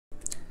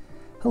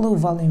Hello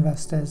value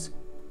investors,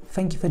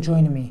 thank you for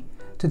joining me.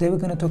 Today we're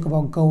going to talk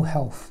about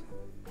GoHealth.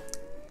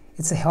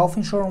 It's a health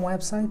insurance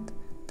website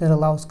that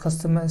allows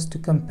customers to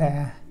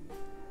compare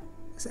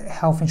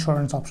health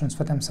insurance options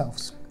for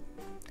themselves.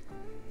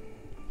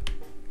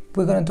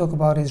 We're going to talk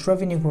about its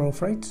revenue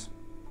growth rates.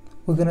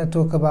 We're going to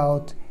talk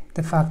about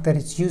the fact that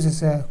its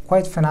users are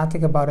quite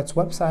fanatic about its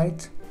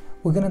website.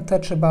 We're going to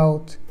touch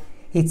about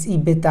its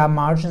EBITDA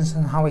margins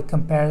and how it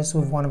compares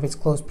with one of its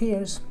close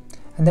peers.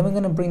 And then we're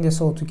going to bring this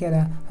all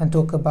together and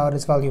talk about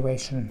its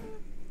valuation.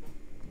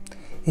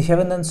 If you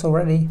haven't done so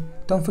already,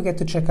 don't forget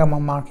to check out my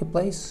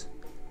marketplace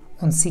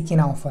on Seeking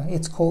Alpha.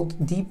 It's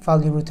called Deep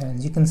Value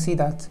Returns. You can see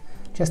that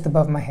just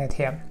above my head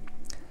here.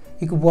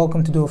 You could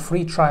welcome to do a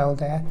free trial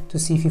there to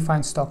see if you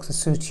find stocks that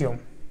suit you.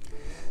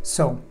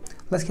 So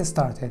let's get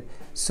started.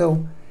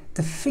 So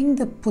the thing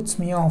that puts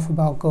me off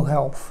about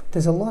GoHealth,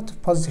 there's a lot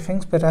of positive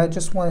things, but I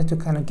just wanted to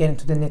kind of get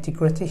into the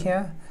nitty-gritty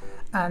here.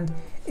 And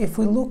if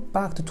we look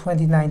back to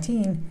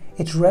 2019,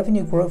 its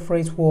revenue growth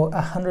rates were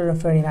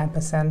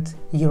 139%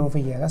 year over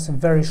year. That's a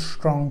very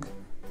strong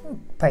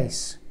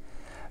pace.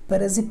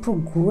 But as it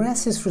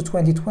progresses through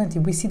 2020,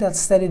 we see that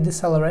steady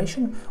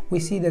deceleration.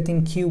 We see that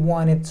in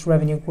Q1, its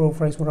revenue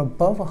growth rates were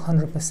above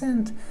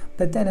 100%,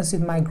 but then as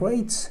it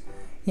migrates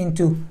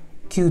into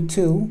Q2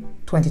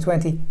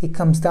 2020, it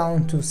comes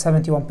down to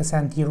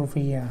 71% year over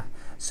year.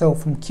 So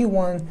from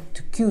Q1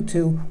 to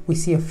Q2, we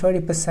see a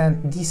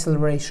 30%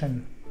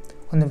 deceleration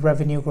on the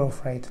revenue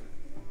growth rate.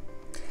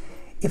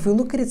 If we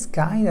look at its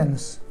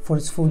guidance for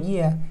its full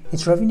year,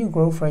 its revenue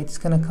growth rate is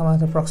going to come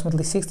out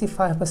approximately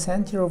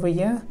 65% year over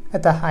year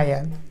at the high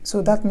end.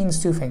 So that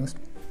means two things.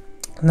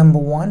 Number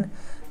one,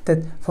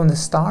 that from the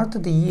start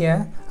of the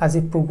year, as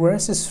it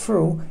progresses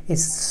through,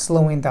 it's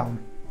slowing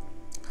down.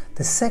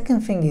 The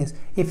second thing is,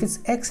 if its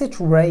exit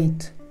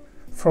rate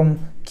from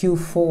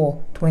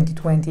Q4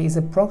 2020 is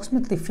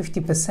approximately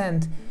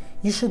 50%,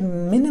 you should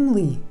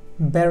minimally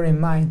bear in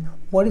mind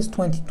what is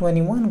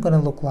 2021 going to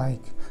look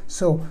like.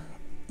 So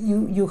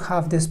you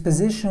have this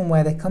position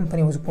where the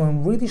company was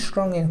going really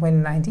strong in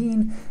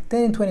 2019,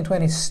 then in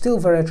 2020 it's still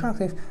very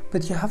attractive,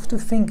 but you have to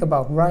think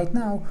about right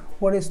now,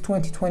 what is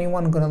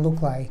 2021 going to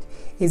look like?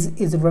 Is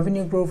the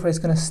revenue growth rate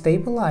going to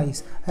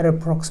stabilize at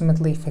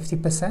approximately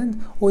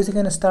 50%, or is it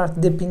going to start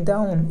dipping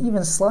down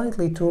even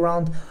slightly to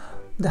around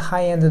the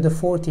high end of the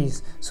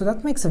 40s? So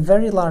that makes a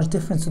very large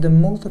difference to the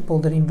multiple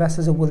that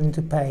investors are willing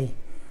to pay.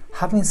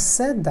 Having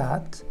said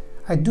that,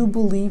 I do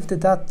believe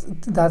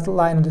that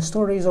line of the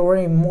story is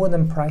already more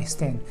than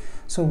priced in.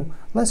 So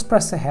let's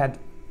press ahead.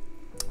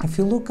 If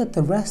you look at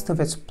the rest of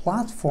its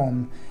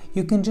platform,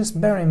 you can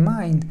just bear in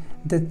mind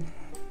that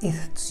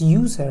its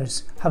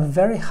users have a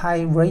very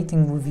high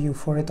rating review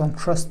for it on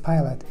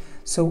Trustpilot.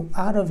 So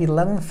out of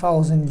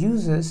 11,000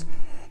 users,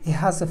 it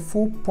has a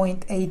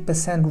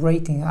 4.8%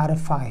 rating out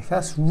of 5.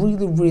 That's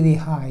really, really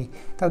high.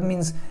 That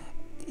means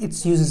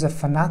its users are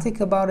fanatic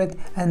about it,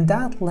 and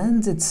that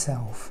lends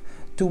itself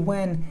to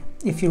when,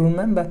 if you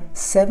remember,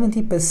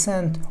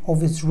 70%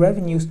 of its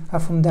revenues are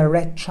from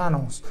direct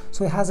channels.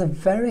 So it has a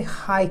very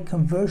high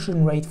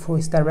conversion rate for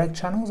its direct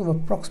channels of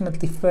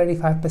approximately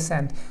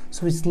 35%.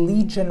 So its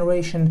lead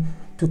generation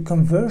to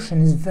conversion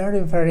is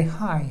very, very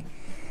high.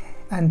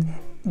 And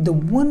the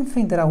one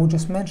thing that I will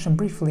just mention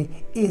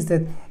briefly is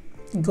that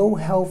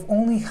GoHealth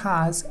only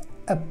has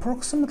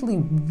approximately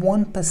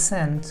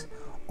 1%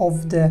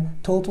 of the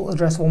total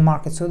addressable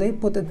market. So they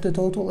put the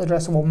total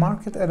addressable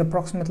market at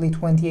approximately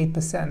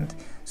 28%.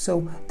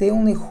 So they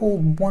only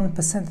hold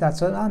 1% of that.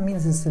 So that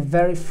means it's a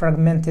very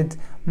fragmented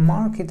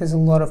market. There's a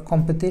lot of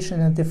competition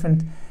and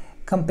different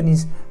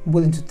companies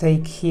willing to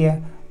take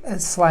here a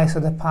slice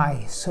of the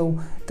pie.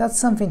 So that's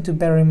something to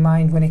bear in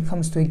mind when it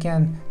comes to,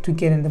 again, to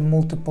getting the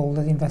multiple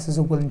that investors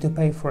are willing to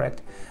pay for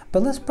it.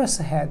 But let's press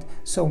ahead.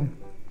 So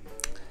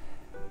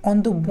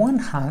on the one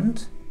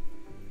hand,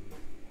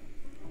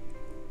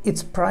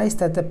 it's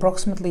priced at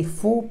approximately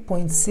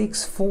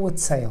 4.6 forward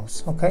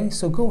sales. Okay,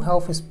 so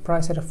GoHealth is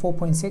priced at a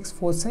 4.6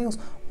 forward sales,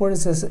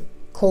 whereas a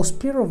close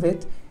peer of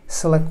it,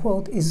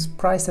 SelectQuote, is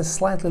priced at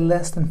slightly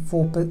less than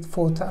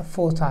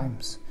four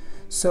times.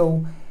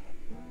 So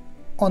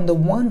on the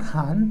one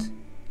hand,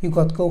 you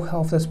got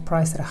GoHealth that's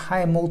priced at a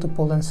higher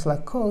multiple than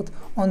SelectQuote.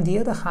 On the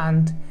other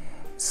hand,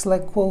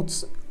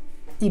 SelectQuote's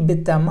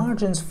EBITDA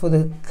margins for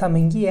the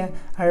coming year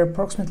are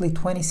approximately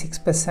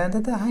 26%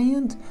 at the high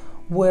end,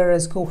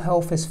 whereas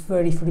GoHealth is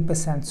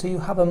 33%. So you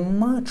have a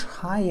much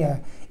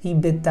higher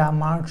EBITDA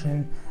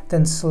margin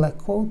than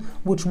SelectQuote,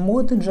 which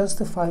more than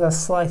justifies a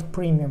slight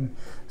premium.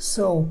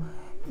 So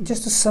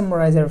just to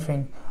summarize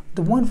everything,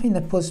 the one thing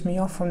that puts me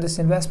off from this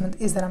investment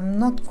is that I'm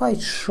not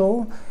quite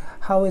sure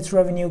how its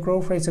revenue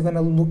growth rates are going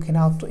to look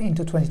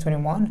into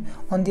 2021.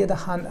 On the other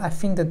hand, I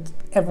think that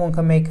everyone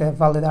can make a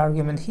valid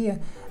argument here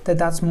that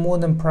that's more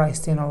than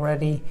priced in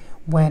already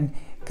when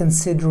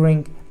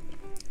considering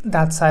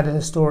that side of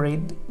the story,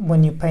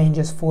 when you're paying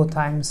just 4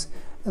 times,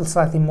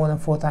 slightly more than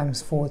 4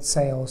 times forward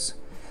sales.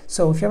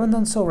 So if you haven't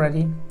done so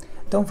already,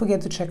 don't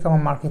forget to check out my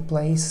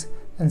marketplace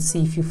and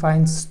see if you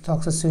find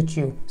stocks that suit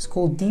you. It's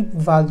called Deep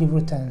Value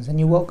Returns, and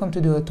you're welcome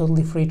to do a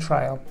totally free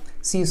trial.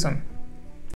 See you soon.